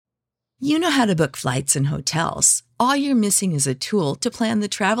You know how to book flights and hotels. All you're missing is a tool to plan the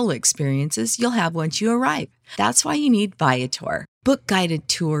travel experiences you'll have once you arrive. That's why you need Viator. Book guided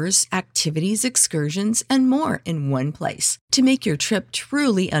tours, activities, excursions, and more in one place to make your trip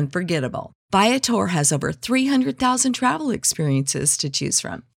truly unforgettable. Viator has over 300,000 travel experiences to choose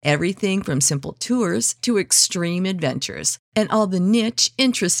from. Everything from simple tours to extreme adventures and all the niche,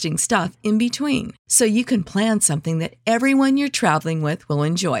 interesting stuff in between. So you can plan something that everyone you're traveling with will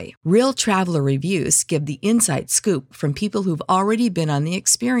enjoy. Real traveler reviews give the inside scoop from people who've already been on the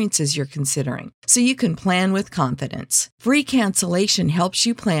experiences you're considering. So you can plan with confidence. Free cancellation helps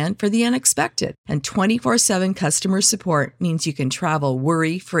you plan for the unexpected. And 24/7 customer support means you can travel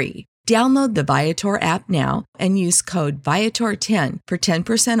worry-free. Download the Viator app now and use code Viator10 for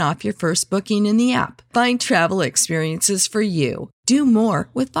 10% off your first booking in the app. Find travel experiences for you. Do more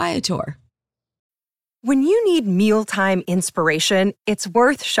with Viator. When you need mealtime inspiration, it's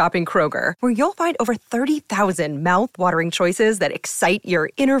worth shopping Kroger, where you'll find over 30,000 mouth-watering choices that excite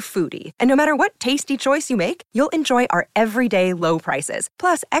your inner foodie. And no matter what tasty choice you make, you'll enjoy our everyday low prices,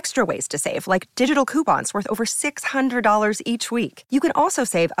 plus extra ways to save, like digital coupons worth over $600 each week. You can also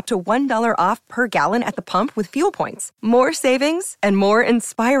save up to $1 off per gallon at the pump with fuel points. More savings and more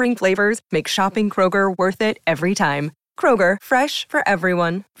inspiring flavors make shopping Kroger worth it every time. Kroger, fresh for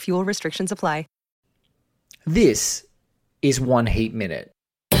everyone. Fuel restrictions apply. This is One Heat Minute.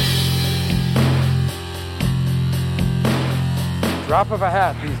 Drop of a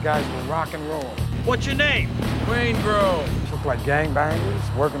hat, these guys will rock and roll. What's your name? Wayne Grove. Look like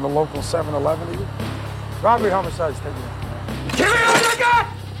gangbangers, working the local 7-Eleven. Robbery, homicides, take it. Give me all you got!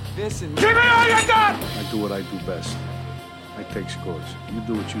 Listen, Give me all you got! I do what I do best. I take scores. You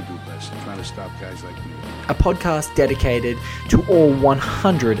do what you do best. Trying to stop guys like me. A podcast dedicated to all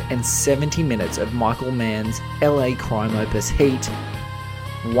 170 minutes of Michael Mann's LA crime opus Heat,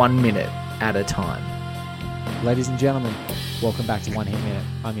 1 minute at a time. Ladies and gentlemen, welcome back to One Heat Minute.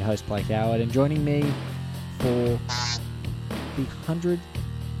 I'm your host, Blake Howard, and joining me for the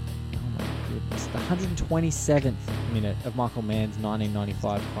 127th minute of Michael Mann's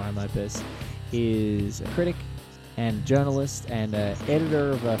 1995 crime opus is a critic and journalist and editor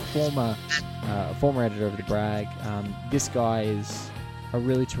of a former editor of The Brag. This guy is a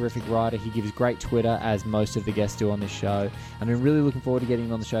really terrific writer. He gives great Twitter, as most of the guests do on this show. I've been really looking forward to getting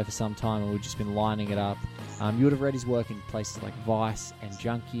him on the show for some time, and we've just been lining it up. You would have read his work in places like Vice and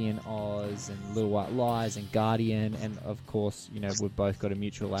Junkie and Oz and Little White Lies and Guardian, and of course, you know, we've both got a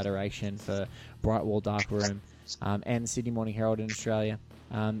mutual adoration for Bright Wall Dark Room and the Sydney Morning Herald in Australia.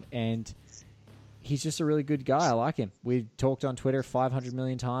 And he's just a really good guy. I like him. We've talked on Twitter 500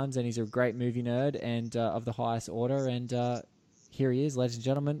 million times, and he's a great movie nerd and of the highest order. And here he is, ladies and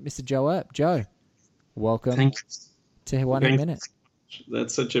gentlemen, Mr. Joe Earp. Joe, welcome to One Heat Minute.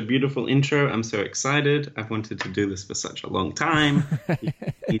 That's such a beautiful intro. I'm so excited. I've wanted to do this for such a long time.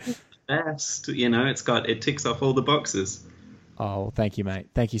 It's the best. You know, it ticks off all the boxes. Oh, thank you, mate.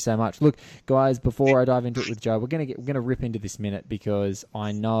 Thank you so much. Look, guys, before I dive into it with Joe, we're gonna rip into this minute because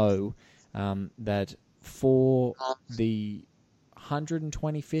I know that for the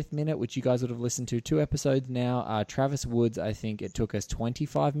 125th minute, which you guys would have listened to 2 episodes now, Travis Woods, I think it took us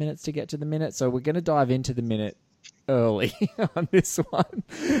 25 minutes to get to the minute, so we're going to dive into the minute early on this one.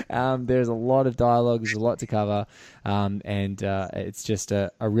 There's a lot of dialogue, there's a lot to cover, and it's just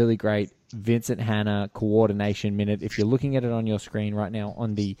a really great Vincent Hanna coordination minute. If you're looking at it on your screen right now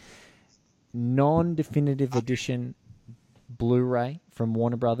on the non-definitive edition Blu-ray from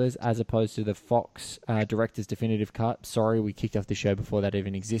Warner Brothers as opposed to the Fox Director's Definitive Cut. Sorry, we kicked off the show before that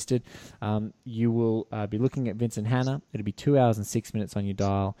even existed. You will be looking at Vincent Hanna. It'll be 2 hours and 6 minutes on your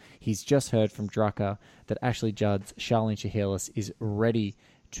dial. He's just heard from Drucker that Ashley Judd's Charlene Chehalis is ready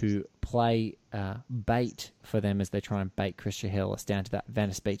to play bait for them as they try and bait Chris Chehalis down to that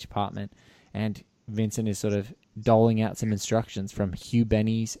Venice Beach apartment. And Vincent is sort of doling out some instructions from Hugh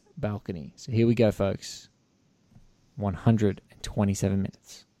Benny's balcony. So here we go, folks. 127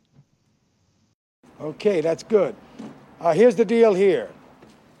 minutes. Okay, that's good. Here's the deal here.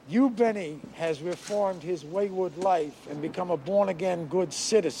 Hugh Benny has reformed his wayward life and become a born-again good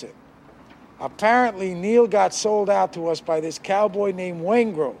citizen. Apparently, Neil got sold out to us by this cowboy named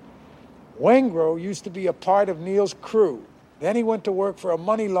Waingro. Waingro used to be a part of Neil's crew. Then he went to work for a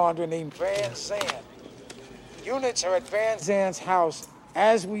money launderer named Van Zandt. Units are at Van Zandt's house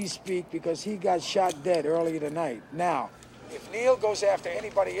as we speak because he got shot dead earlier tonight. Now, if Neil goes after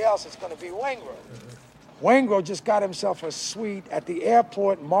anybody else, it's going to be Waingro. Waingro just got himself a suite at the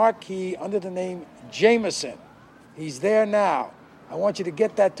airport marquee under the name Jameson. He's there now. I want you to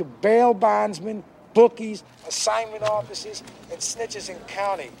get that to bail bondsmen, bookies, assignment officers, and snitches in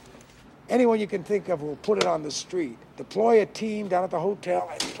county. Anyone you can think of will put it on the street. Deploy a team down at the hotel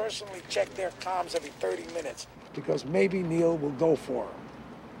and personally check their comms every 30 minutes because maybe Neil will go for him.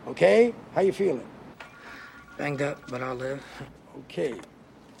 Okay? How you feeling? Banged up, but I'll live. Okay.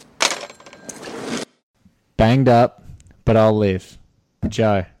 Banged up, but I'll live.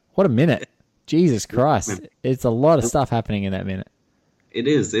 Joe, what a minute. Jesus Christ. It's a lot of stuff happening in that minute. It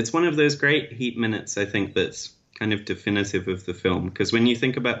is. It's one of those great Heat minutes, I think, that's kind of definitive of the film. Because when you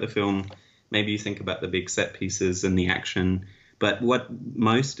think about the film, maybe you think about the big set pieces and the action. But what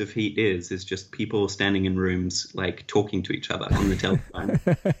most of Heat is just people standing in rooms, like, talking to each other on the telephone.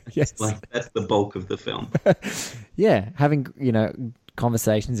 Yes. That's the bulk of the film. Yeah, having,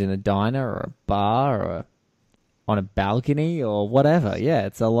 conversations in a diner or a bar or on a balcony or whatever. Yeah,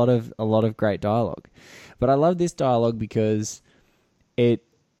 it's a lot of great dialogue. But I love this dialogue because it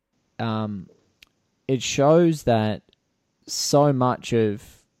shows that so much of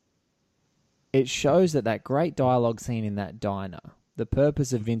it shows that great dialogue scene in that diner, the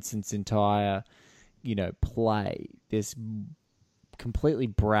purpose of Vincent's entire, play, this completely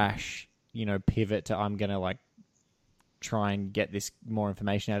brash, pivot to I'm going to try and get this more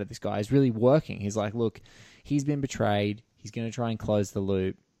information out of this guy is really working. He's like, look, he's been betrayed. He's going to try and close the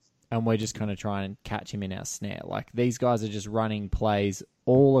loop. And we're just going to try and catch him in our snare. These guys are just running plays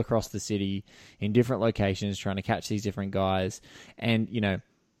all across the city in different locations, trying to catch these different guys. And,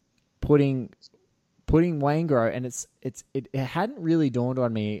 putting Waingro, and it hadn't really dawned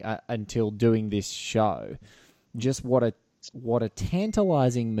on me until doing this show, just what a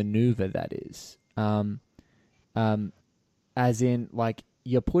tantalizing maneuver that is. As in,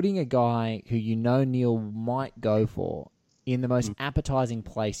 you're putting a guy who Neil might go for in the most appetizing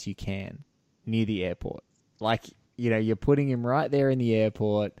place you can near the airport. You're putting him right there in the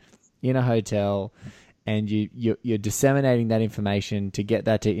airport, in a hotel, and you're disseminating that information to get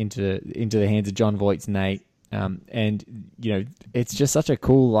that into the hands of John Voight's Nate. It's just such a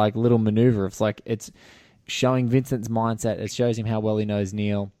cool little maneuver. It's showing Vincent's mindset. It shows him how well he knows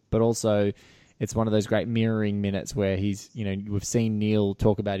Neil, but also it's one of those great mirroring minutes where he's, we've seen Neil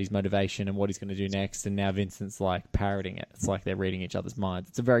talk about his motivation and what he's going to do next, and now Vincent's parroting it. It's like they're reading each other's minds.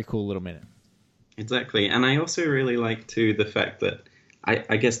 It's a very cool little minute. Exactly. And I also really like, too, the fact that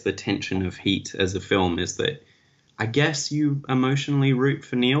I guess the tension of Heat as a film is that I guess you emotionally root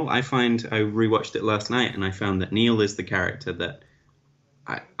for Neil. I rewatched it last night and I found that Neil is the character that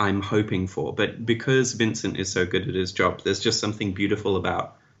I'm hoping for. But because Vincent is so good at his job, there's just something beautiful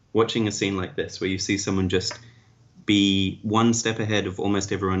about watching a scene like this where you see someone just be one step ahead of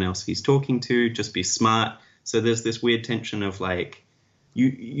almost everyone else he's talking to, just be smart. So there's this weird tension of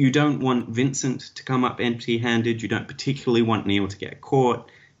you don't want Vincent to come up empty-handed. You don't particularly want Neil to get caught.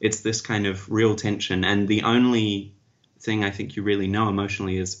 It's this kind of real tension. And the only thing I think you really know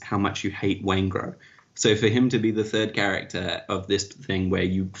emotionally is how much you hate Waingro. So for him to be the third character of this thing where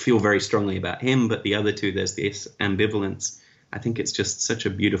you feel very strongly about him, but the other two, there's this ambivalence, I think it's just such a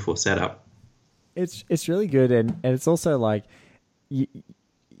beautiful setup. It's really good, and it's also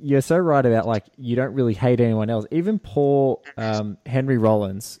you're so right about you don't really hate anyone else. Even poor Henry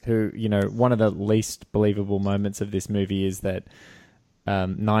Rollins, who one of the least believable moments of this movie is that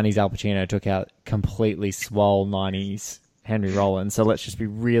 90s Al Pacino took out completely swole 90s Henry Rollins. So let's just be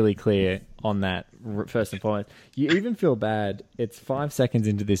really clear on that first and foremost. You even feel bad. It's 5 seconds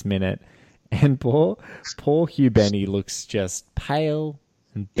into this minute. And poor Hugh Benny looks just pale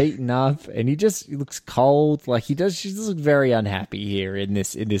and beaten up, and he looks cold. She just looks very unhappy here in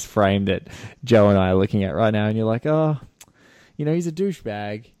this frame that Joe and I are looking at right now. And you're like, oh, he's a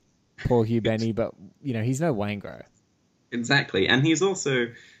douchebag, poor Hugh Benny, but he's no Waingro. Exactly, and he's also,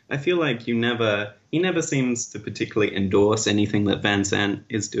 I feel like he never seems to particularly endorse anything that Van Sant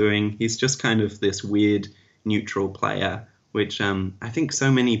is doing. He's just kind of this weird neutral player, which I think so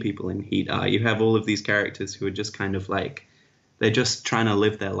many people in Heat are. You have all of these characters who are just kind of they're just trying to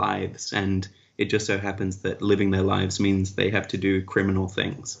live their lives, and it just so happens that living their lives means they have to do criminal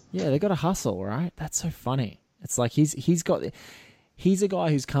things. Yeah, they got to hustle, right? That's so funny. It's he's a guy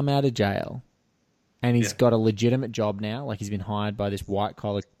who's come out of jail, and he's got a legitimate job now. He's been hired by this white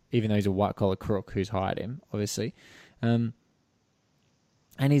collar, even though he's a white collar crook who's hired him, obviously. And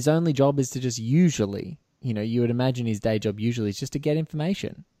his only job is to just usually, you would imagine his day job usually is just to get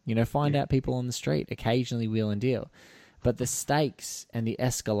information, find out people on the street, occasionally wheel and deal. But the stakes and the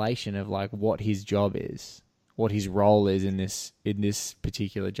escalation of what his job is, what his role is in this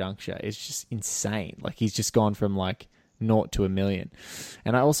particular juncture is just insane. He's just gone from 0 to 1 million.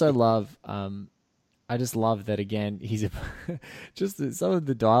 And I also love, I just love that again. He's just some of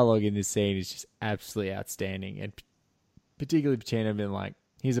the dialogue in this scene is just absolutely outstanding, and particularly Pacino being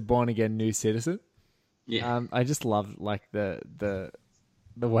He's a born again new citizen. Yeah. I just love like the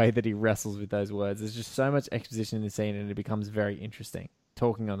way that he wrestles with those words. There's just so much exposition in the scene, and it becomes very interesting.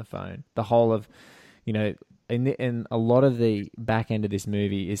 Talking on the phone, the whole of, in a lot of the back end of this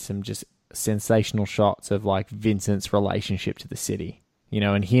movie is some just sensational shots of like Vincent's relationship to the city,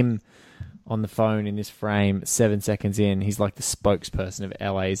 and him on the phone in this frame 7 seconds in, he's like the spokesperson of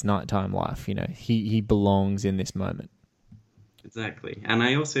LA's nighttime life. He belongs in this moment. Exactly. And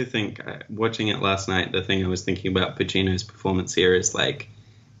I also think, watching it last night, the thing I was thinking about Pacino's performance here is like,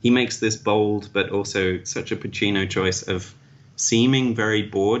 he makes this bold but also such a Pacino choice of seeming very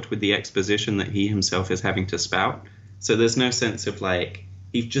bored with the exposition that he himself is having to spout. So there's no sense of like,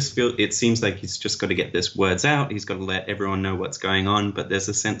 it seems like he's just got to get this words out. He's got to let everyone know what's going on. But there's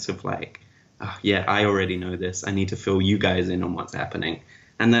a sense of like, oh, yeah, I already know this. I need to fill you guys in on what's happening.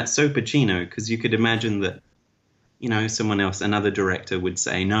 And that's so Pacino, because you could imagine that, someone else, another director would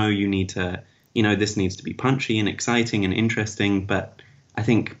say, no, you need to, this needs to be punchy and exciting and interesting. But I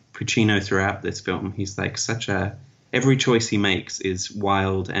think Pacino throughout this film, he's like every choice he makes is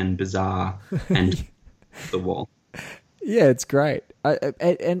wild and bizarre and the wall. Yeah, it's great. But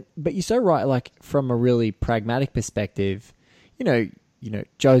you're so right, like from a really pragmatic perspective,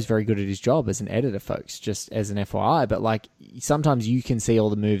 Joe's very good at his job as an editor, folks, just as an FYI. But like sometimes you can see all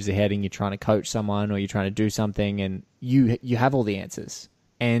the moves ahead and you're trying to coach someone or you're trying to do something and you have all the answers.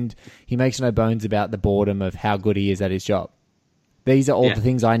 And he makes no bones about the boredom of how good he is at his job. These are all the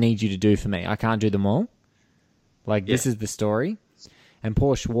things I need you to do for me. I can't do them all. Like this is the story. And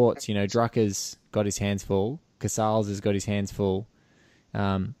poor Schwartz, Drucker's got his hands full. Casals has got his hands full.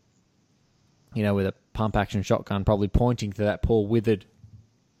 With a pump action shotgun, probably pointing to that poor withered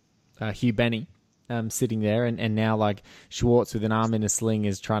Hugh Benny sitting there, and now like Schwartz with an arm in a sling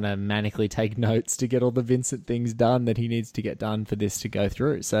is trying to manically take notes to get all the Vincent things done that he needs to get done for this to go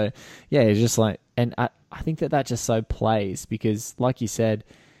through. So yeah, it's just like, and I think that just so plays because, like you said,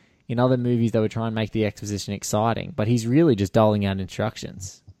 in other movies they would try and make the exposition exciting, but he's really just doling out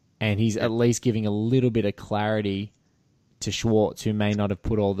instructions, and he's at least giving a little bit of clarity to Schwartz, who may not have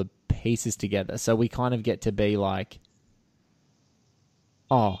put all the pieces together. So we kind of get to be like,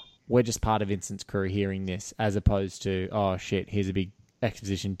 oh, we're just part of Vincent's crew hearing this, as opposed to, oh shit, here's a big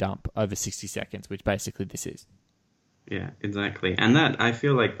exposition dump over 60 seconds, which basically this is. Yeah, exactly. And I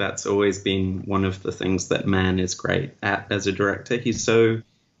feel like that's always been one of the things that Mann is great at as a director. He's so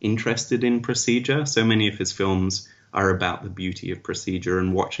interested in procedure. So many of his films are about the beauty of procedure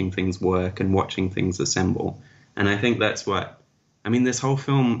and watching things work and watching things assemble. And I think that's this whole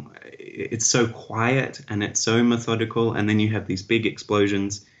film, it's so quiet and it's so methodical, and then you have these big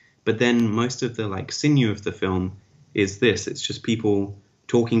explosions, but then most of the like sinew of the film is this. It's just people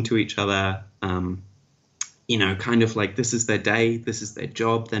talking to each other, kind of like this is their day, this is their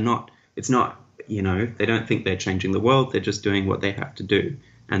job. They don't think they're changing the world, they're just doing what they have to do.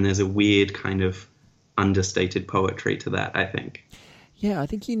 And there's a weird kind of understated poetry to that, I think. Yeah, I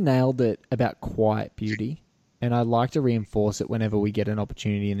think you nailed it about quiet beauty. And I like to reinforce it whenever we get an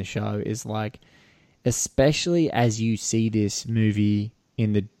opportunity in the show, is like, especially as you see this movie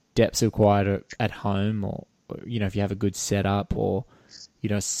in the depths of quiet at home, or if you have a good setup, or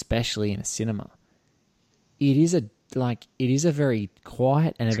especially in a cinema, it is a very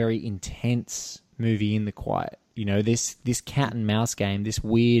quiet and a very intense movie in the quiet. This cat and mouse game, this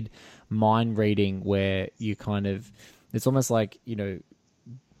weird mind reading where you kind of, it's almost like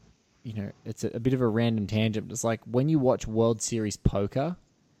it's a bit of a random tangent, but it's like when you watch World Series poker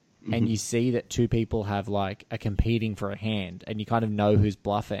and you see that two people are competing for a hand and you kind of know who's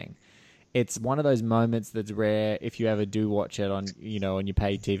bluffing. It's one of those moments that's rare if you ever do watch it on, on your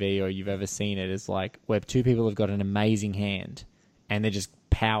paid TV, or you've ever seen it. It's like where two people have got an amazing hand and they're just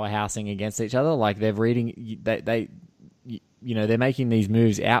powerhousing against each other. Like they're reading, they're making these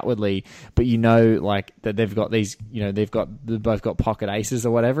moves outwardly, but that they've got these, they've both got pocket aces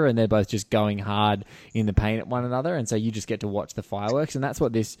or whatever, and they're both just going hard in the paint at one another. And so you just get to watch the fireworks. And that's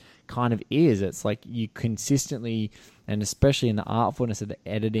what this kind of is. It's like you consistently, and especially in the artfulness of the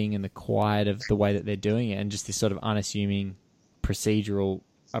editing and the quiet of the way that they're doing it, and just this sort of unassuming procedural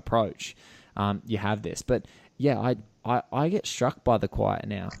approach, you have this. But yeah, I get struck by the quiet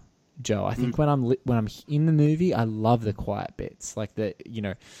now, Joe. I think when I'm in the movie, I love the quiet bits, like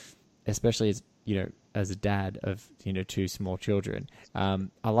especially as a dad of two small children.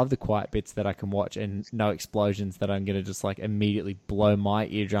 I love the quiet bits that I can watch, and no explosions that I'm gonna just like immediately blow my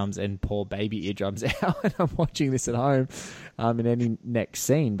eardrums and poor baby eardrums out when I'm watching this at home, in any next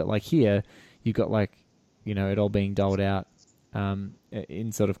scene. But like here, you've got it all being doled out,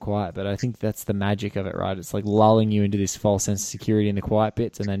 in sort of quiet, but I think that's the magic of it, right? It's like lulling you into this false sense of security in the quiet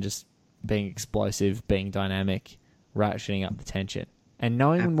bits and then just being explosive, being dynamic, ratcheting up the tension. And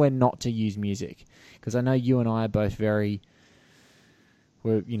knowing when not to use music. Because I know you and I are both we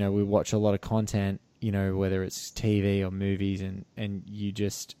watch a lot of content, whether it's TV or movies, and you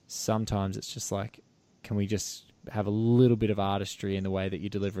just, sometimes it's just like, can we just have a little bit of artistry in the way that you're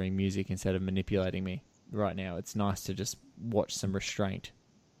delivering music instead of manipulating me right now? It's nice to just watch some restraint.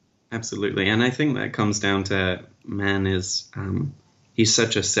 Absolutely. And I think that comes down to Mann is, he's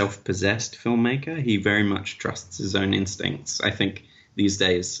such a self-possessed filmmaker. He very much trusts his own instincts. I think these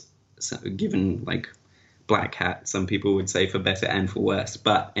days, given like Black Hat, some people would say for better and for worse.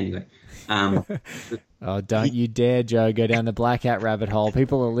 But anyway. Oh, don't you dare, Joe, go down the Black Hat rabbit hole.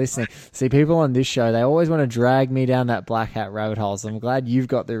 People are listening. See, people on this show, they always want to drag me down that Black Hat rabbit hole. So I'm glad you've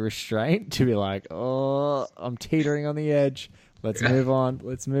got the restraint to be like, oh, I'm teetering on the edge. Let's move on.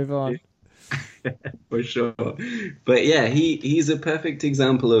 Let's move on. For sure. But yeah, he's a perfect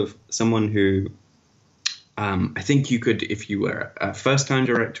example of someone who I think you could, if you were a first-time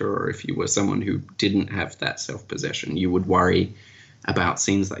director or if you were someone who didn't have that self-possession, you would worry about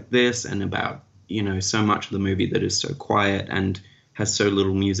scenes like this and about, so much of the movie that is so quiet and has so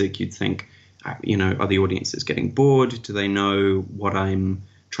little music. You'd think, are the audiences getting bored? Do they know what I'm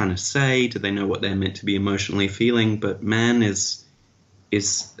trying to say? Do they know what they're meant to be emotionally feeling? But Mann is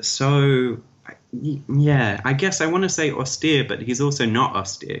so, yeah, I guess I want to say austere, but he's also not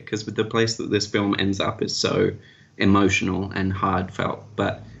austere, because with the place that this film ends up is so emotional and heartfelt.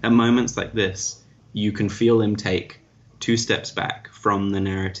 But at moments like this, you can feel him take 2 steps back from the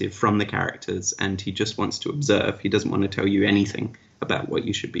narrative, from the characters, and he just wants to observe. He doesn't want to tell you anything about what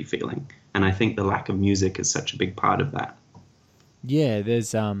you should be feeling. And I think the lack of music is such a big part of that. Yeah,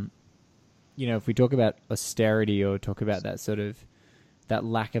 there's, if we talk about austerity or talk about that sort of, that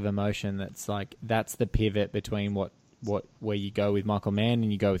lack of emotion, that's the pivot between where you go with Michael Mann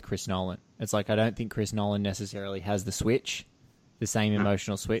and you go with Chris Nolan. It's like, I don't think Chris Nolan necessarily has the same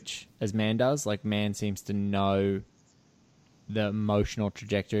emotional switch as Mann does. Like, Mann seems to know the emotional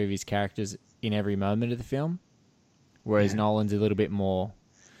trajectory of his characters in every moment of the film, whereas Nolan's a little bit more,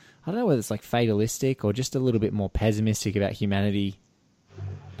 I don't know whether it's like fatalistic or just a little bit more pessimistic about humanity,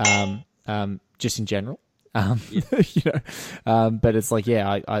 just in general. But it's like,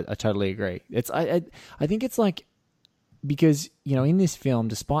 yeah, I totally agree. I think it's like, because, in this film,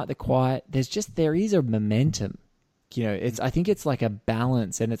 despite the quiet, there is a momentum. I think it's like a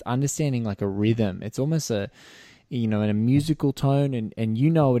balance, and it's understanding like a rhythm. It's almost in a musical tone, and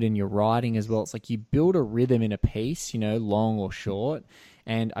it in your writing as well. It's like you build a rhythm in a piece, long or short.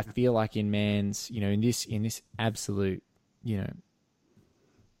 And I feel like in Mann's, in this absolute,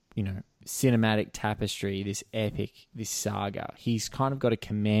 cinematic tapestry, this epic, this saga, he's kind of got a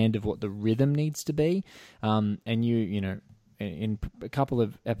command of what the rhythm needs to be. And in a couple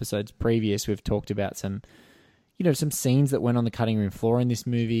of episodes previous, we've talked about some scenes that went on the cutting room floor in this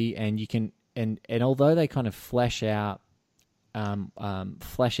movie, and you can, and although they kind of flesh out some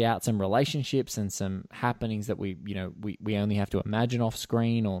relationships and some happenings that we only have to imagine off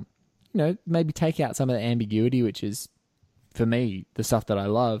screen, or maybe take out some of the ambiguity, which is, for me, the stuff that I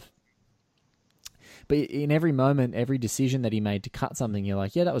love. But in every moment, every decision that he made to cut something, you're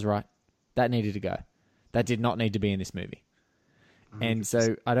like, yeah, that was right. That needed to go. That did not need to be in this movie. 100%. And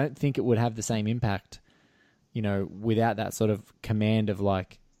so I don't think it would have the same impact, without that sort of command of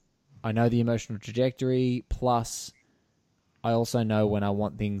like, I know the emotional trajectory, plus I also know when I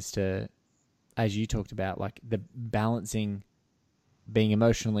want things to, as you talked about, like the balancing, being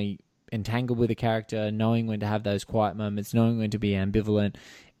emotionally entangled with a character, knowing when to have those quiet moments, knowing when to be ambivalent,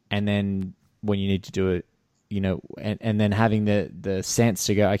 and then when you need to do it, and then having the sense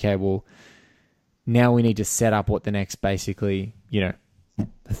to go, okay, well, now we need to set up what the next, basically, the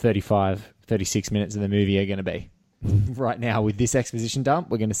 35, 36 minutes of the movie are going to be. Right now, with this exposition dump,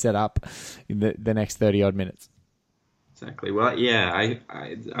 we're going to set up the next 30-odd minutes. Exactly. Well, yeah,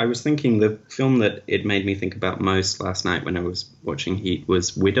 I was thinking the film that it made me think about most last night when I was watching Heat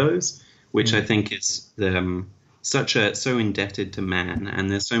was Widows, which I think is so indebted to Mann.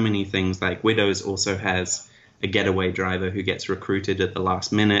 And there's so many things, like Widows also has a getaway driver who gets recruited at the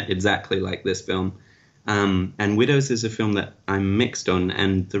last minute, exactly like this film. And Widows is a film that I'm mixed on.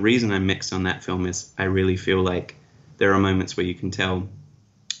 And the reason I'm mixed on that film is I really feel like there are moments where you can tell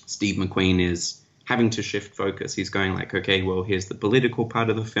Steve McQueen is having to shift focus. He's going like, okay, well, here's the political part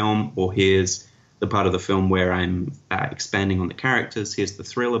of the film, or here's the part of the film where I'm expanding on the characters. Here's the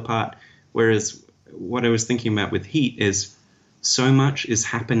thriller part. Whereas what I was thinking about with Heat is so much is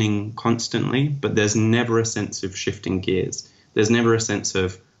happening constantly, but there's never a sense of shifting gears. there's never a sense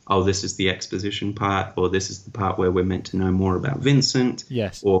of, oh, this is the exposition part, or this is the part where we're meant to know more about Vincent.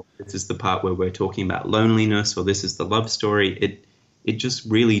 Yes. Or this is the part where we're talking about loneliness, or this is the love story. It just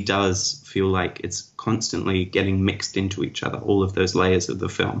really does feel like it's constantly getting mixed into each other, all of those layers of the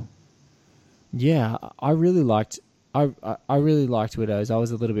film. Yeah, I really liked Widows. I was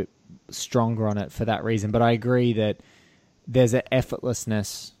a little bit stronger on it for that reason, but I agree that there's an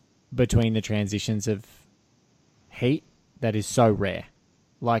effortlessness between the transitions of Heat that is so rare.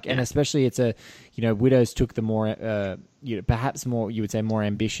 Like, and especially it's a, Widows took the more, perhaps more, you would say more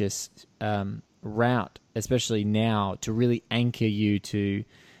ambitious route, especially now, to really anchor you to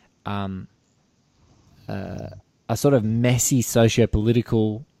a sort of messy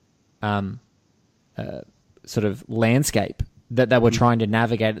socio-political sort of landscape that we're trying to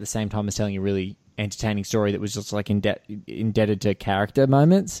navigate at the same time as telling a really entertaining story that was just like indebted to character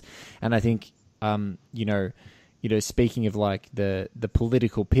moments. And I think, speaking of like the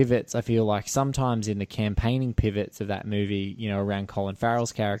political pivots, I feel like sometimes in the campaigning pivots of that movie, around Colin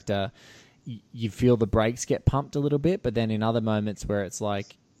Farrell's character, you feel the brakes get pumped a little bit, but then in other moments where it's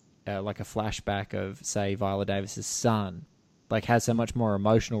like a flashback of, say, Viola Davis's son, like has so much more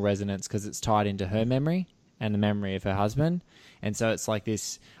emotional resonance because it's tied into her memory and the memory of her husband. And so it's like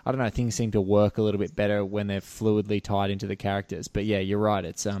this, I don't know, things seem to work a little bit better when they're fluidly tied into the characters. But yeah, you're right.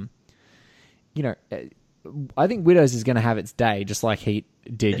 It's, I think Widows is going to have its day, just like Heat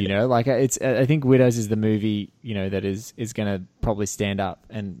did, like I think Widows is the movie, that is going to probably stand up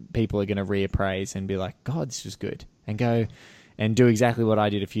and people are going to reappraise and be like, God, this was good, and go and do exactly what I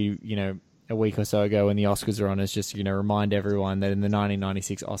did a week or so ago when the Oscars are on, is just, remind everyone that in the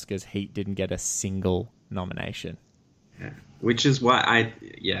 1996 Oscars, Heat didn't get a single nomination. Yeah. Which is why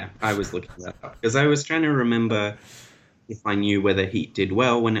I was looking that up, because I was trying to remember if I knew whether Heat did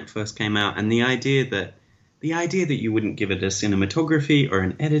well when it first came out, and the idea that you wouldn't give it a cinematography or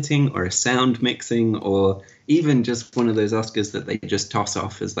an editing or a sound mixing or even just one of those Oscars that they just toss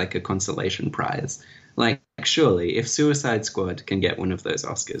off as like a consolation prize. Like, surely if Suicide Squad can get one of those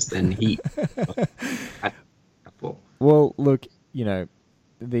Oscars, then Heat. Well, look, the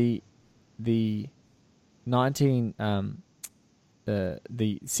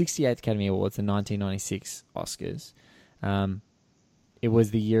 68th Academy Awards, the 1996 Oscars, it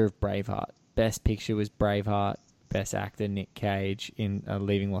was the year of Braveheart. Best Picture was Braveheart. Best Actor, Nick Cage in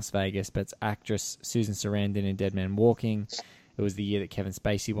Leaving Las Vegas. Best Actress, Susan Sarandon in Dead Man Walking. It was the year that Kevin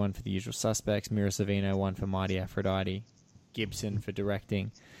Spacey won for The Usual Suspects. Mira Sorvino won for Mighty Aphrodite. Gibson for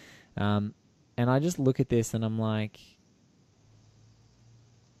directing. And I just look at this and I'm like,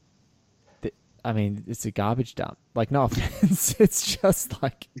 it's a garbage dump. Like, no offense. It's just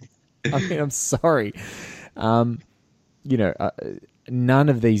like, I'm sorry. None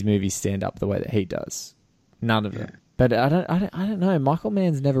of these movies stand up the way that Heat does. None of them. But I don't know. Michael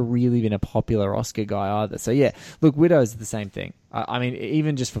Mann's never really been a popular Oscar guy either. So yeah, look, Widows is the same thing. I mean,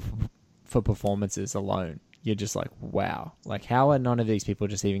 even just for performances alone, you're just like, wow. Like, how are none of these people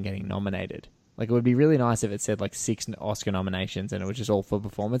just even getting nominated? Like, it would be really nice if it said like 6 Oscar nominations and it was just all for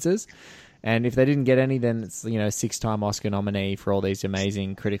performances. And if they didn't get any, then it's, 6-time Oscar nominee for all these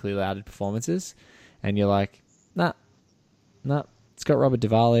amazing, critically lauded performances. And you're like, nah. It's got Robert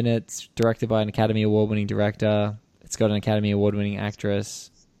Duvall in it. It's directed by an Academy Award-winning director. It's got an Academy Award-winning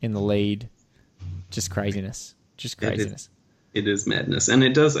actress in the lead. Just craziness. It is madness. And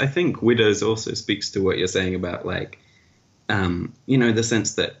it does, I think Widows also speaks to what you're saying about, like, the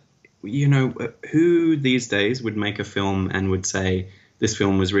sense that, who these days would make a film and would say this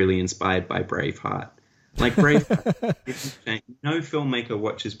film was really inspired by Braveheart? Like, Braveheart, no filmmaker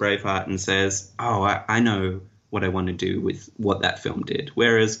watches Braveheart and says, oh, I know what I want to do with what that film did.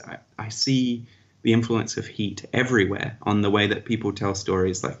 Whereas I see the influence of Heat everywhere on the way that people tell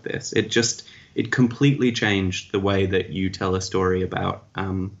stories like this. It completely changed the way that you tell a story about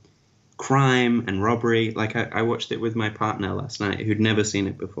crime and robbery. Like, I watched it with my partner last night who'd never seen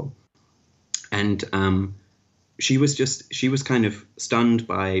it before. And she was kind of stunned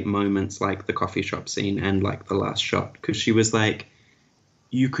by moments like the coffee shop scene and like the last shot, because she was like,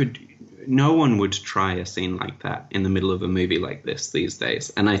 no one would try a scene like that in the middle of a movie like this these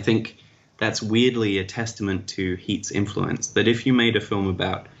days. And I think that's weirdly a testament to Heat's influence, that if you made a film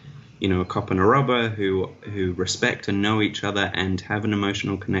about, a cop and a robber who respect and know each other and have an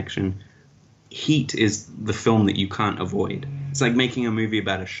emotional connection, Heat is the film that you can't avoid. It's like making a movie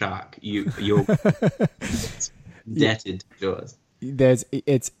about a shark. You're indebted to yours.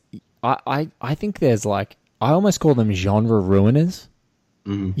 I think there's like, I almost call them genre ruiners.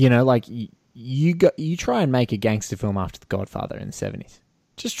 Mm-hmm. Like you try and make a gangster film after The Godfather in the 70s.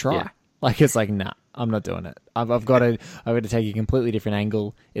 Just try. Yeah. Like, it's like, nah, I'm not doing it. I've got to take a completely different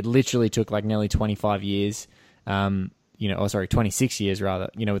angle. It literally took like nearly 25 years, 26 years rather,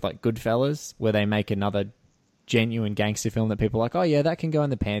 with like Goodfellas, where they make another genuine gangster film that people are like, oh yeah, that can go in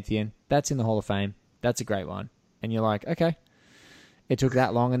the Pantheon. That's in the Hall of Fame. That's a great one. And you're like, okay. It took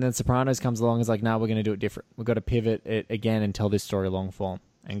that long, and then Sopranos comes along and is like, no, we're going to do it different. We've got to pivot it again and tell this story long form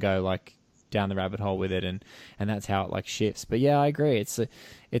and go like down the rabbit hole with it, and that's how it like shifts. But yeah, I agree. It's a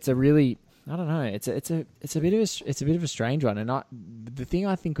really, I don't know. It's a bit of a strange one. And the thing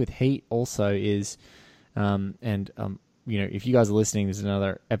I think with Heat also is, if you guys are listening, there's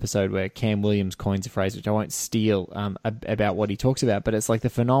another episode where Cam Williams coins a phrase, which I won't steal about what he talks about, but it's like the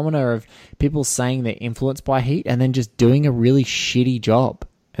phenomena of people saying they're influenced by Heat and then just doing a really shitty job.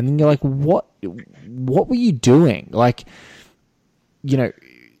 And then you're like, what were you doing? Like,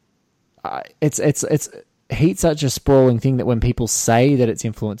 it's Heat's such a sprawling thing that when people say that it's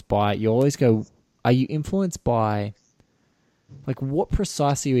influenced by it, you always go, are you influenced by, like, what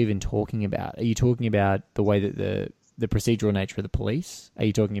precisely are you even talking about? Are you talking about the way that the procedural nature of the police? Are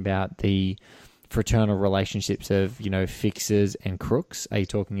you talking about the fraternal relationships of, fixers and crooks? Are you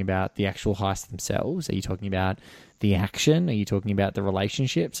talking about the actual heists themselves? Are you talking about the action? Are you talking about the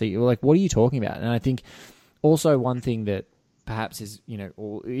relationships? Are you like, what are you talking about? And I think also one thing that perhaps is,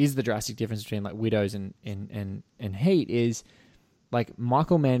 or is the drastic difference between like Widows and Heat is like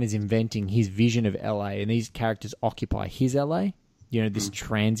Michael Mann is inventing his vision of LA, and these characters occupy his LA. This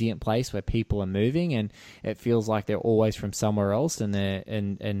transient place where people are moving, and it feels like they're always from somewhere else, and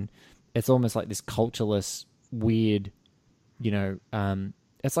and it's almost like this cultureless, weird,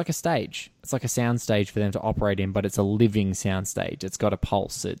 it's like a stage. It's like a sound stage for them to operate in, but it's a living sound stage. It's got a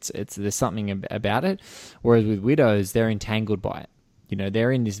pulse. It's there's something about it. Whereas with Widows, they're entangled by it.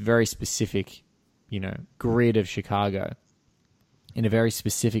 They're in this very specific, grid of Chicago, in a very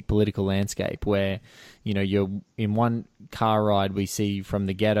specific political landscape where, you're in one car ride we see from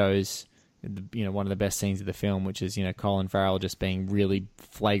the ghettos, one of the best scenes of the film, which is, Colin Farrell just being really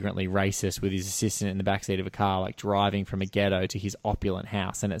flagrantly racist with his assistant in the backseat of a car, like driving from a ghetto to his opulent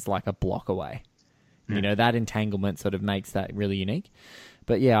house, and it's like a block away. That entanglement sort of makes that really unique.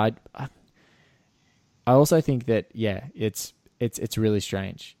 But yeah, I also think that, yeah, it's really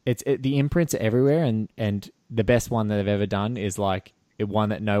strange. The imprints are everywhere, and the best one that they've ever done is like one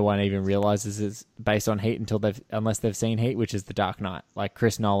that no one even realizes is based on Heat unless they've seen Heat, which is The Dark Knight. Like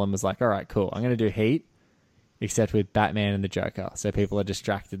Chris Nolan was like, all right, cool, I'm going to do Heat, except with Batman and the Joker. So people are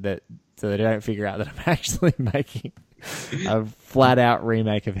distracted so they don't figure out that I'm actually making a flat out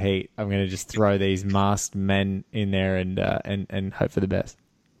remake of Heat. I'm going to just throw these masked men in there and hope for the best.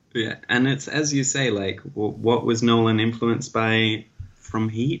 Yeah, and it's, as you say, like, what was Nolan influenced by from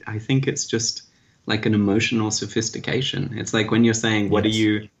Heat? I think it's just like an emotional sophistication. It's like when you're saying, what are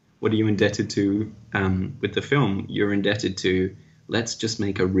you indebted to with the film? You're indebted to, let's just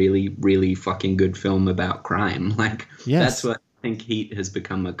make a really, really fucking good film about crime. Like, that's what I think Heat has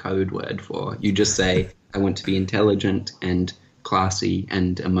become a code word for. You just say, I want to be intelligent and classy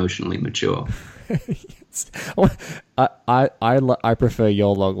and emotionally mature. I prefer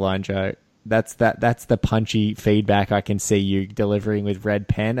your logline, Joe. That's the punchy feedback I can see you delivering with red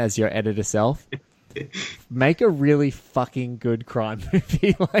pen as your editor self. Make a really fucking good crime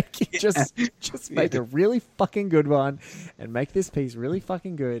movie. Like, just make a really fucking good one and make this piece really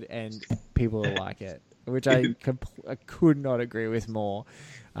fucking good, and people will like it. Which I could not agree with more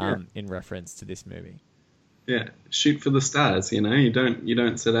in reference to this movie. Yeah, shoot for the stars. You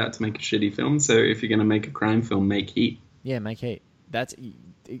don't set out to make a shitty film. So if you're going to make a crime film, make Heat. Yeah, make Heat. That's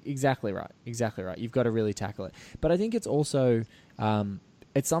exactly right. Exactly right. You've got to really tackle it. But I think it's also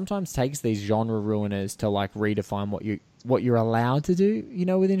it sometimes takes these genre ruiners to like redefine what you're allowed to do.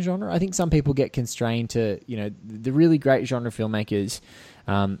 Within genre. I think some people get constrained to the really great genre filmmakers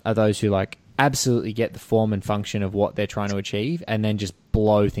are those who like absolutely get the form and function of what they're trying to achieve, and then just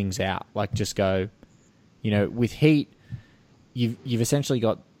blow things out. Like just go. With Heat, you've essentially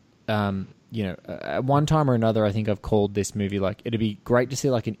got, at one time or another, I think I've called this movie like, it'd be great to see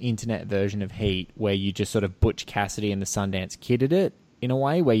like an internet version of Heat where you just sort of Butch Cassidy and the Sundance Kidded it in a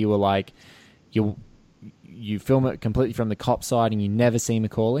way where you were like, you film it completely from the cop side and you never see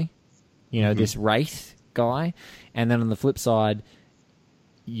Macaulay, this Wraith guy. And then on the flip side,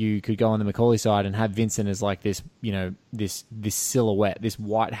 you could go on the Macaulay side and have Vincent as like this, this silhouette, this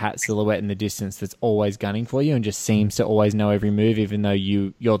white hat silhouette in the distance that's always gunning for you and just seems to always know every move, even though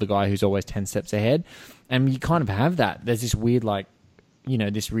you're the guy who's always 10 steps ahead. And you kind of have that. There's this weird, like,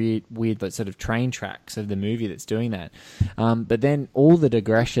 this weird like, sort of train tracks of the movie that's doing that. But then all the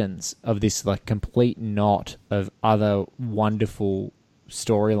digressions of this like complete knot of other wonderful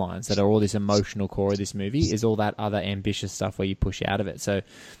storylines that are all this emotional core of this movie is all that other ambitious stuff where you push out of it. So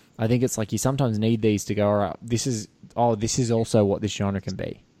I think it's like you sometimes need these to go, all right, this is also what this genre can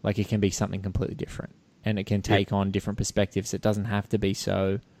be. Like it can be something completely different, and it can take on different perspectives. It doesn't have to be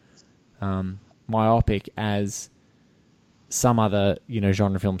so myopic as some other,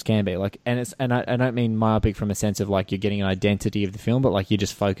 genre films can be. Like, and I don't mean myopic from a sense of like you're getting an identity of the film, but like you're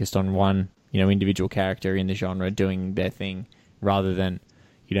just focused on one, individual character in the genre doing their thing, rather than,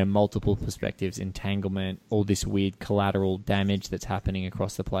 multiple perspectives, entanglement, all this weird collateral damage that's happening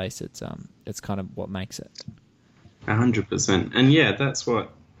across the place. It's kind of what makes it. 100%. And yeah, that's what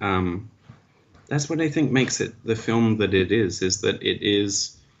I think makes it the film that it is that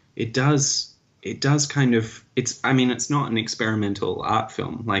it does kind of, it's not an experimental art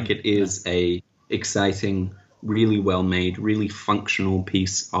film. Like it is a exciting, really well made, really functional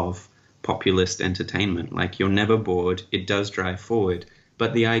piece of populist entertainment. Like you're never bored. It does drive forward.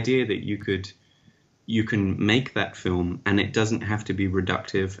 But the idea that you can make that film and it doesn't have to be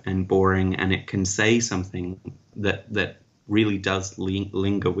reductive and boring, and it can say something that really does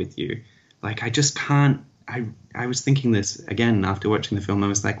linger with you. Like I just can't. I was thinking this again after watching the film. I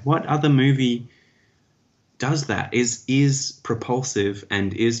was like, what other movie does that? Is propulsive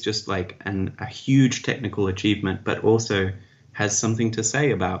and is just like a huge technical achievement, but also has something to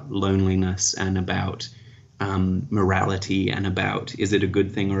say about loneliness and about morality and about, is it a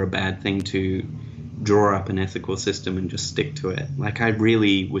good thing or a bad thing to draw up an ethical system and just stick to it? Like I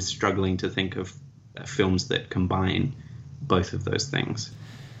really was struggling to think of films that combine both of those things.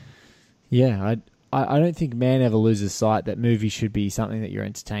 Yeah, I don't think man ever loses sight that movies should be something that you're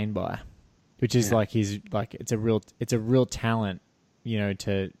entertained by, which is it's a real talent,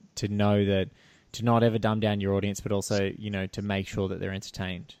 to know that, to not ever dumb down your audience, but also, to make sure that they're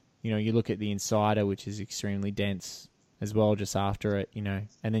entertained. You look at The Insider, which is extremely dense as well, just after it, and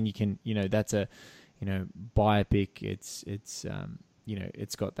then you can, that's a, biopic.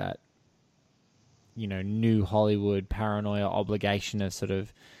 It's got that, new Hollywood paranoia obligation of sort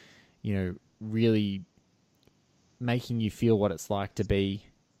of, really making you feel what it's like to be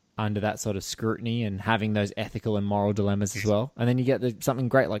under that sort of scrutiny and having those ethical and moral dilemmas as well. And then you get something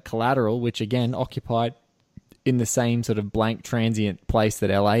great like Collateral, which again occupied in the same sort of blank transient place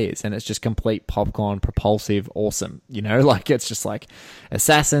that LA is, and it's just complete popcorn, propulsive, awesome. Like it's just like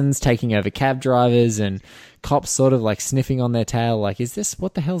assassins taking over cab drivers and cops sort of like sniffing on their tail. Like, is this,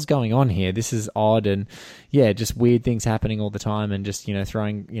 what the hell's going on here? This is odd. And yeah, just weird things happening all the time, and just,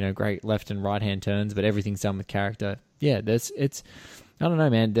 throwing, great left and right hand turns, but everything's done with character. Yeah, it's, I don't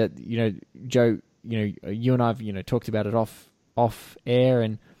know, man, that, Joe, you and I've, talked about it off air,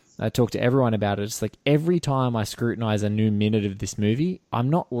 and I talk to everyone about it. It's like every time I scrutinize a new minute of this movie, I'm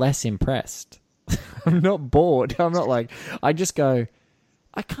not less impressed. I'm not bored. I'm not like, I just go,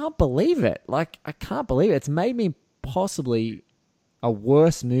 I can't believe it. Like, I can't believe it. It's made me possibly a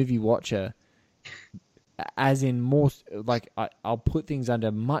worse movie watcher, as in more, like, I'll put things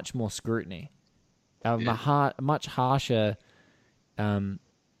under much more scrutiny. I'm a much harsher,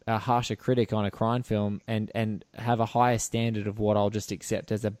 a harsher critic on a crime film, and have a higher standard of what I'll just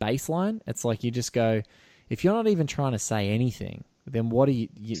accept as a baseline. It's like you just go, if you're not even trying to say anything, then what are you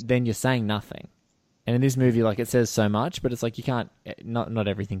then you're saying nothing. And in this movie, like, it says so much, but it's like you can't, not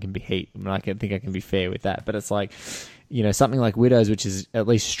everything can be heat. I mean, I think I can be fair with that, but it's like, something like Widows, which is at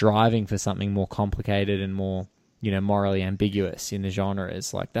least striving for something more complicated and more, morally ambiguous in the genre,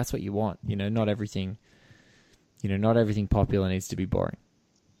 is like, that's what you want. Not everything popular needs to be boring.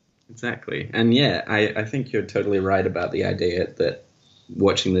 Exactly. And yeah, I think you're totally right about the idea that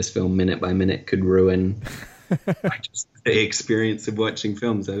watching this film minute by minute could ruin just the experience of watching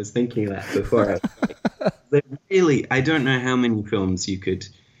films. I was thinking that before. I don't know how many films you could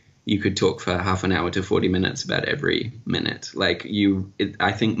talk for half an hour to 40 minutes about every minute. Like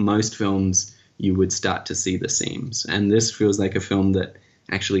I think most films you would start to see the seams. And this feels like a film that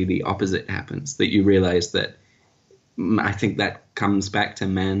actually the opposite happens, that you realize that, I think that comes back to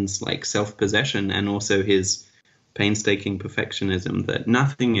Mann's like self-possession and also his painstaking perfectionism, that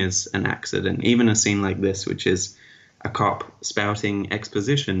nothing is an accident. Even a scene like this, which is a cop spouting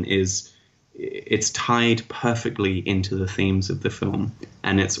exposition, it's tied perfectly into the themes of the film.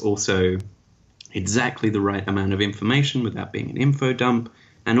 And it's also exactly the right amount of information without being an info dump,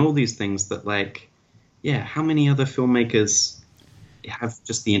 and all these things that, like, how many other filmmakers have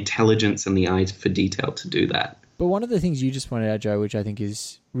just the intelligence and the eye for detail to do that? But one of the things you just pointed out, Joe, which I think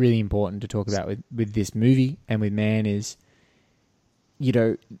is really important to talk about with this movie and with Mann, is,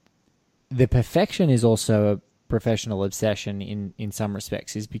 the perfection is also a professional obsession in some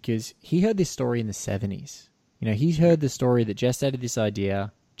respects, is because he heard this story in the 70s. He's heard the story that gestated this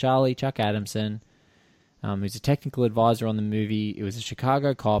idea. Chuck Adamson, who's a technical advisor on the movie. It was a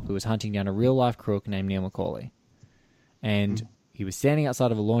Chicago cop who was hunting down a real-life crook named Neil McCauley. And he was standing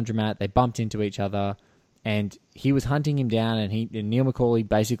outside of a laundromat. They bumped into each other, and he was hunting him down, and Neil McCauley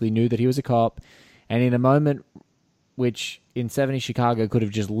basically knew that he was a cop. And in a moment which in 70s Chicago could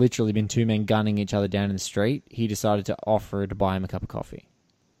have just literally been two men gunning each other down in the street, he decided to offer to buy him a cup of coffee.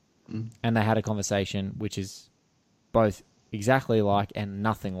 And they had a conversation which is both exactly like and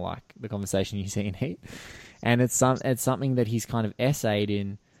nothing like the conversation you see in Heat. And it's something that he's kind of essayed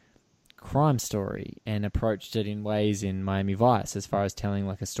in Crime Story and approached it in ways in Miami Vice as far as telling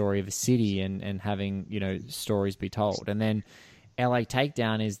like a story of a city and having, stories be told. And then LA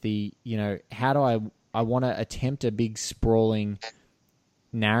Takedown is the, how do I want to attempt a big sprawling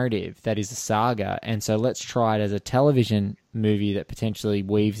narrative that is a saga, and so let's try it as a television movie that potentially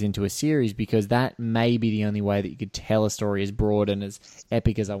weaves into a series, because that may be the only way that you could tell a story as broad and as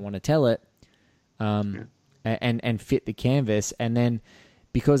epic as I want to tell it, and fit the canvas. And then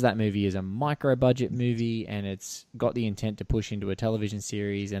because that movie is a micro budget movie and it's got the intent to push into a television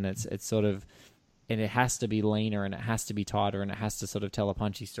series, and it's sort of, and it has to be leaner and it has to be tighter and it has to sort of tell a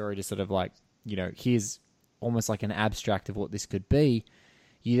punchy story to sort of like, here's almost like an abstract of what this could be.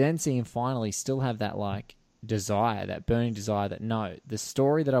 You then see him finally still have that like desire, that burning desire that no, the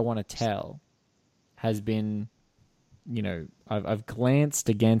story that I want to tell has been, I've glanced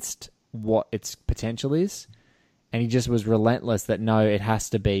against what its potential is, and he just was relentless that no, it has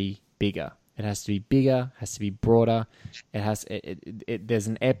to be bigger. It has to be bigger, has to be broader. There's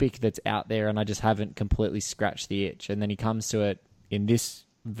an epic that's out there, and I just haven't completely scratched the itch. And then he comes to it in this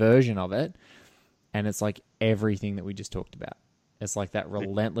version of it, and it's like everything that we just talked about. It's like that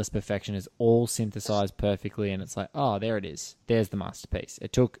relentless perfection is all synthesized perfectly, and it's like, oh, there it is. There's the masterpiece.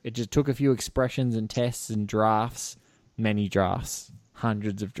 It just took a few expressions and tests and drafts, many drafts,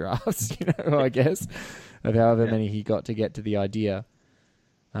 hundreds of drafts, I guess, of however many he got to get to the idea.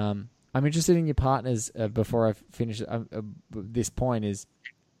 I'm interested in your partners, before I finish this point,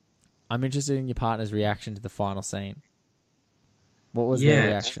 I'm interested in your partner's reaction to the final scene. What was their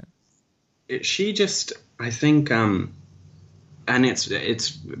reaction? She just, I think, and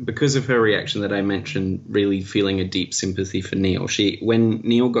it's because of her reaction that I mentioned, really feeling a deep sympathy for Neil. When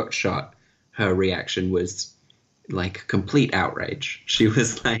Neil got shot, her reaction was like complete outrage. She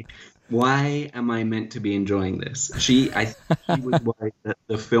was like, why am I meant to be enjoying this? I think she was worried that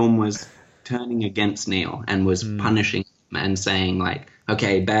the film was turning against Neil and was punishing him and saying like,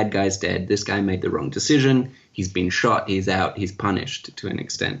 okay, bad guy's dead. This guy made the wrong decision. He's been shot. He's out. He's punished to an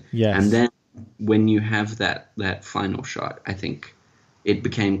extent. Yes. And then when you have that final shot, I think it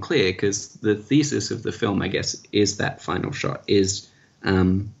became clear, because the thesis of the film, I guess, is that final shot is,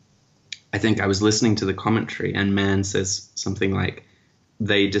 I think I was listening to the commentary and Mann says something like,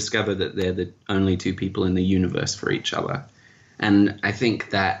 they discover that they're the only two people in the universe for each other. And I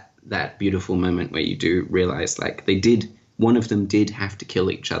think that beautiful moment where you do realize like one of them did have to kill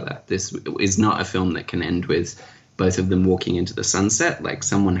each other. This is not a film that can end with both of them walking into the sunset. Like,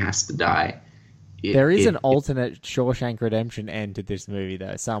 someone has to die. There is an alternate Shawshank Redemption end to this movie,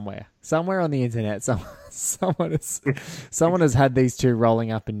 though, somewhere on the internet. Someone has had these two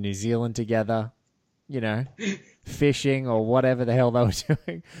rolling up in New Zealand together, fishing or whatever the hell they were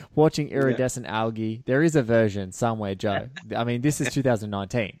doing, watching iridescent algae. There is a version somewhere, Joe. I mean, this is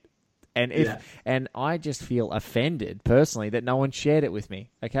 2019. And I just feel offended personally that no one shared it with me.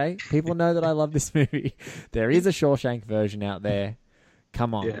 Okay, people know that I love this movie. There is a Shawshank version out there.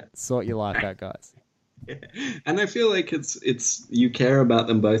 Come on, sort your life out, guys. Yeah. And I feel like it's you care about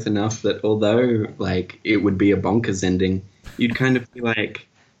them both enough that although like it would be a bonkers ending, you'd kind of be like,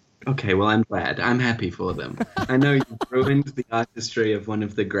 okay, well, I'm glad. I'm happy for them. I know you ruined the artistry of one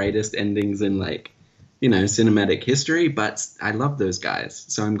of the greatest endings in cinematic history, but I love those guys.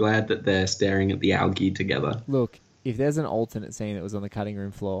 So I'm glad that they're staring at the algae together. Look, if there's an alternate scene that was on the cutting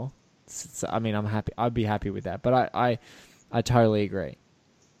room floor, I'm happy. I'd be happy with that. But I totally agree.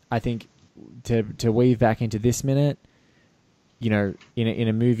 I think to weave back into this minute, in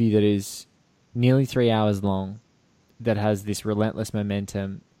a movie that is nearly 3 hours long, that has this relentless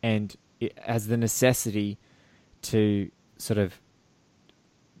momentum, and it has the necessity to sort of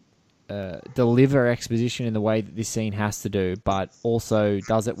deliver exposition in the way that this scene has to do, but also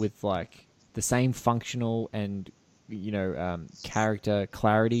does it with like the same functional and character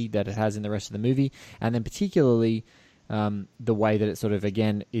clarity that it has in the rest of the movie, and then particularly the way that it sort of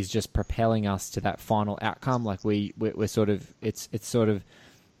again is just propelling us to that final outcome. Like we're sort of it's sort of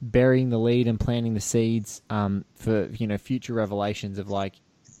burying the lead and planting the seeds for future revelations of like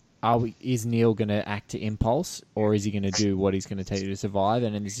is Neil going to act to impulse, or is he going to do what he's going to take to survive?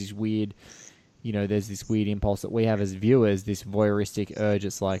 And then there's this weird, there's this weird impulse that we have as viewers, this voyeuristic urge.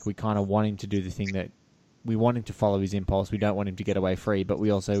 It's like we kind of want him to do the thing that we want him to follow his impulse. We don't want him to get away free, but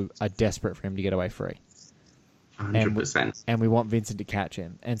we also are desperate for him to get away free. 100%. And we want Vincent to catch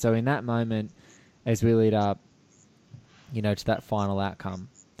him. And so in that moment, as we lead up, to that final outcome,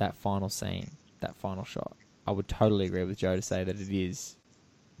 that final scene, that final shot, I would totally agree with Joe to say that it is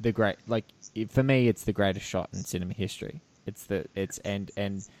the great, for me, it's the greatest shot in cinema history. It's the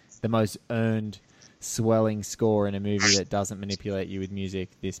most earned, swelling score in a movie that doesn't manipulate you with music.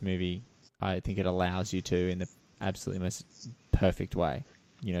 This movie, I think it allows you to in the absolutely most perfect way.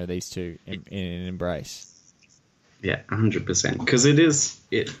 These two in an embrace. Yeah, 100%. Because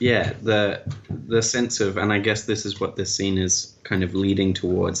the sense of, and I guess this is what this scene is kind of leading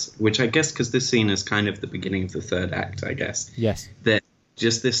towards, which I guess because this scene is kind of the beginning of the third act, I guess. Yes. That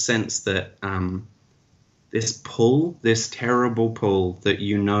just this sense that this pull, this terrible pull, that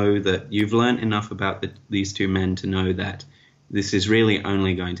that you've learned enough about these two men to know that this is really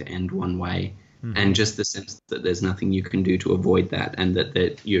only going to end one way. Mm-hmm. And just the sense that there's nothing you can do to avoid that, and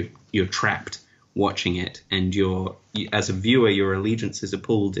that you're trapped watching it, and as a viewer, your allegiances are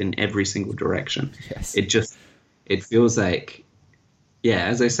pulled in every single direction. Yes. It feels like,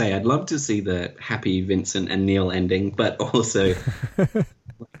 as I say, I'd love to see the happy Vincent and Neil ending, but also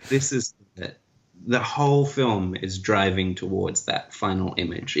this is the whole film is driving towards that final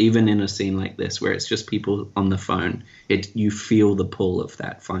image. Even in a scene like this, where it's just people on the phone, you feel the pull of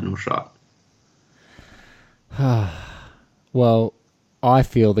that final shot. Well, I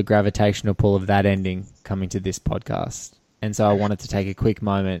feel the gravitational pull of that ending coming to this podcast. And so I wanted to take a quick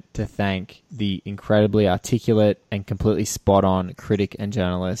moment to thank the incredibly articulate and completely spot-on critic and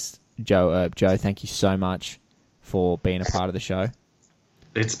journalist, Joe Erb. Joe, thank you so much for being a part of the show.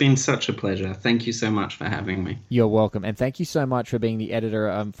 It's been such a pleasure. Thank you so much for having me. You're welcome. And thank you so much for being the editor.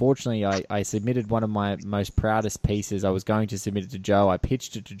 Unfortunately, I submitted one of my most proudest pieces. I was going to submit it to Joe. I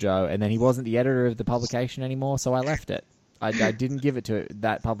pitched it to Joe, and then he wasn't the editor of the publication anymore, so I left it. I didn't give it to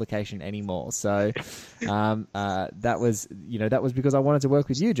that publication anymore. So that was because I wanted to work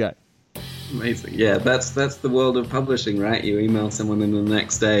with you, Joe. Amazing. Yeah, that's the world of publishing, right? You email someone and the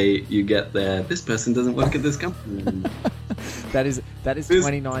next day you get this person doesn't work at this company anymore. That is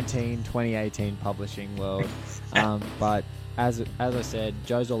 2019, 2018 publishing world. But as I said,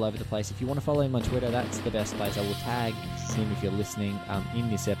 Joe's all over the place. If you want to follow him on Twitter, that's the best place. I will tag him if you're listening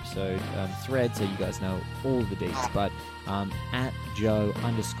in this episode thread, so you guys know all of the deets. But at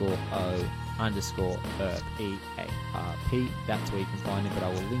Joe_O_EARP, EARP. That's where you can find him, but I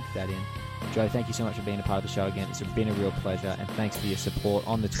will link that in. Joe, thank you so much for being a part of the show again. It's been a real pleasure, and thanks for your support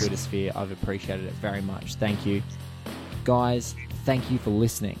on the Twitter sphere. I've appreciated it very much. Thank you. Guys, thank you for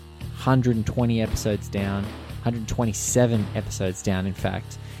listening. 120 episodes down, 127 episodes down, in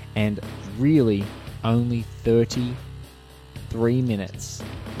fact, and really only 33 minutes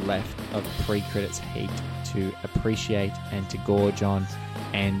left of pre-credits heat to appreciate and to gorge on,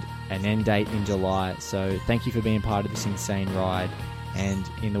 and an end date in July. So thank you for being part of this insane ride. And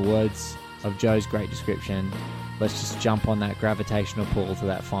in the words of Joe's great description, let's just jump on that gravitational pull to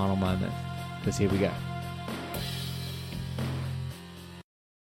that final moment, because here we go.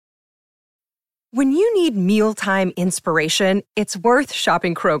 When you need mealtime inspiration, it's worth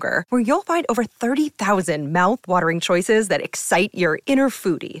shopping Kroger, where you'll find over 30,000 mouth-watering choices that excite your inner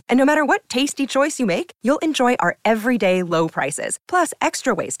foodie. And no matter what tasty choice you make, you'll enjoy our everyday low prices, plus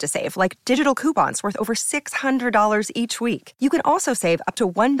extra ways to save, like digital coupons worth over $600 each week. You can also save up to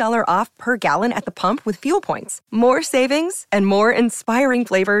 $1 off per gallon at the pump with fuel points. More savings and more inspiring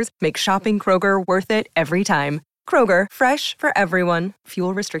flavors make shopping Kroger worth it every time. Kroger, fresh for everyone.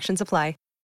 Fuel restrictions apply.